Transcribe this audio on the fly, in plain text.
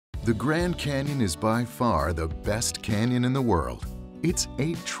The Grand Canyon is by far the best canyon in the world. It's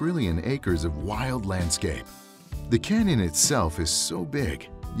 8 trillion acres of wild landscape. The canyon itself is so big,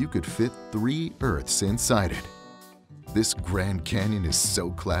 you could fit 3 Earths inside it. This Grand Canyon is so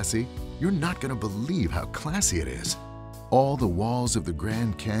classy, you're not going to believe how classy it is. All the walls of the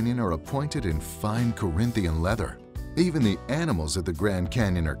Grand Canyon are appointed in fine Corinthian leather. Even the animals at the Grand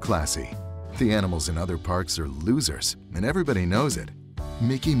Canyon are classy. The animals in other parks are losers, and everybody knows it.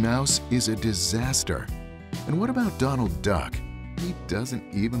 Mickey Mouse is a disaster. And what about Donald Duck? He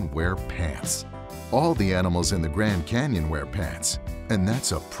doesn't even wear pants. All the animals in the Grand Canyon wear pants, and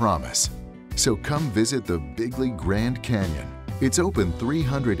that's a promise. So come visit the Bigley Grand Canyon. It's open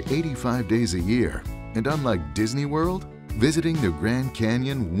 385 days a year, and unlike Disney World, visiting the Grand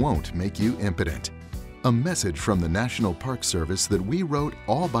Canyon won't make you impotent. A message from the National Park Service that we wrote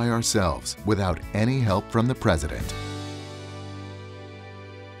all by ourselves without any help from the President.